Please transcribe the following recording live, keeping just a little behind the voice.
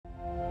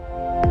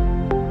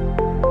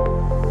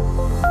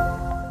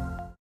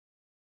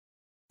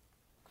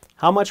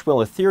How much will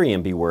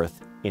Ethereum be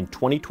worth in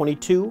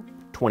 2022,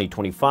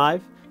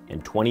 2025,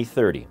 and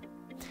 2030?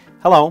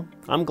 Hello,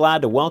 I'm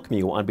glad to welcome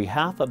you on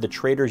behalf of the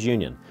Traders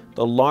Union,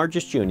 the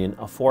largest union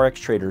of Forex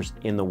traders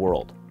in the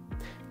world.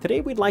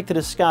 Today we'd like to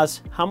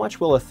discuss how much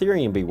will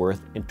Ethereum be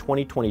worth in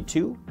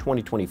 2022,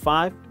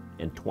 2025,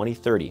 and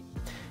 2030.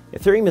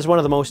 Ethereum is one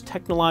of the most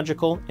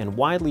technological and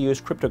widely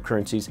used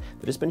cryptocurrencies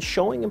that has been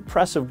showing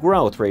impressive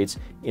growth rates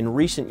in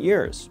recent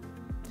years.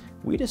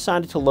 We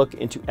decided to look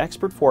into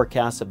expert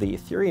forecasts of the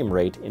Ethereum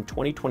rate in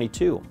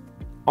 2022.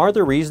 Are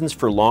there reasons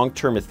for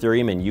long-term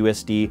Ethereum and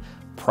USD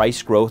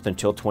price growth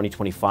until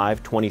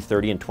 2025,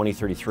 2030, and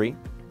 2033?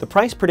 The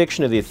price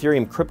prediction of the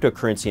Ethereum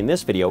cryptocurrency in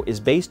this video is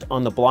based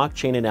on the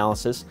blockchain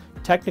analysis,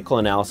 technical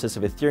analysis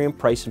of Ethereum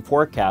price and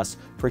forecasts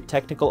for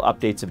technical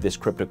updates of this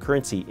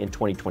cryptocurrency in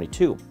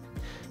 2022.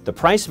 The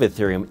price of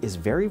Ethereum is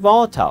very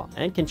volatile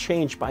and can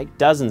change by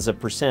dozens of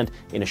percent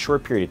in a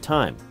short period of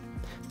time.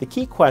 The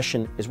key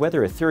question is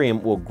whether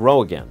Ethereum will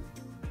grow again.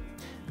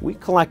 We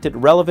collected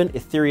relevant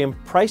Ethereum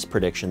price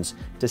predictions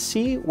to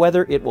see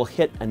whether it will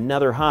hit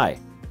another high.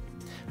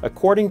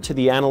 According to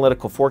the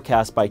analytical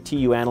forecast by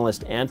TU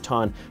analyst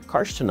Anton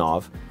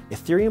Karstanov,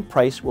 Ethereum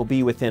price will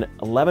be within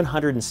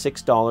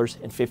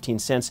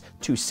 $1,106.15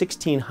 to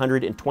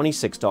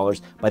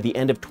 $1,626 by the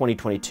end of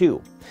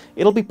 2022.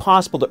 It'll be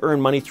possible to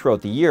earn money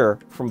throughout the year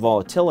from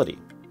volatility.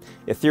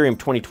 Ethereum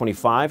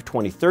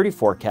 2025-2030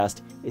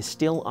 forecast is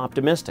still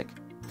optimistic.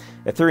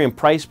 Ethereum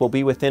price will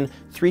be within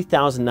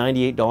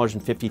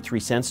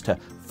 $3,098.53 to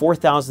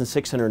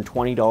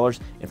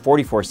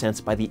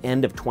 $4,620.44 by the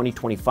end of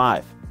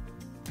 2025.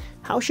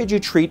 How should you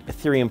treat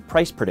Ethereum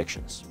price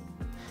predictions?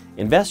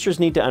 Investors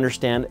need to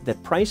understand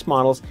that price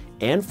models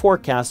and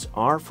forecasts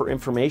are for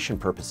information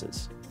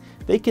purposes.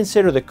 They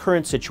consider the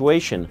current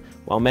situation,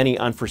 while many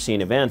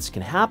unforeseen events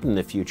can happen in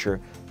the future,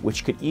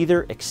 which could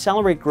either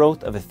accelerate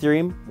growth of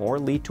Ethereum or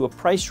lead to a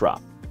price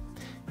drop.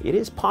 It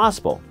is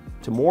possible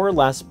to more or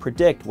less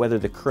predict whether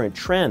the current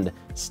trend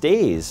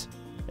stays.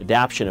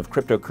 Adoption of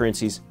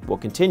cryptocurrencies will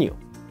continue.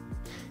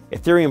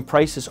 Ethereum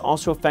price is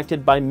also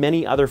affected by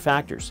many other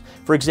factors.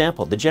 For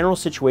example, the general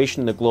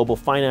situation in the global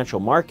financial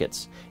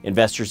markets,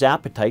 investors'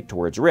 appetite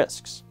towards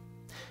risks.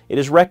 It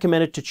is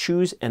recommended to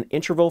choose an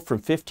interval from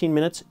 15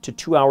 minutes to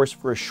 2 hours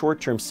for a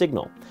short-term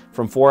signal,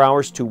 from 4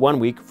 hours to 1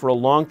 week for a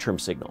long-term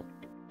signal.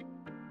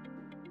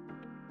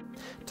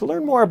 To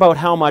learn more about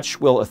how much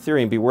will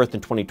Ethereum be worth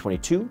in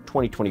 2022,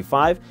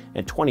 2025,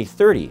 and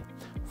 2030,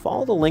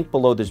 follow the link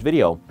below this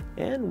video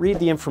and read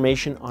the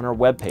information on our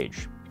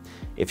webpage.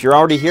 If you're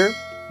already here,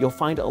 you'll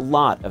find a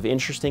lot of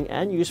interesting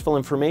and useful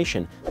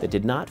information that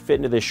did not fit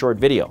into this short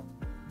video.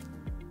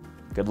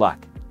 Good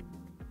luck.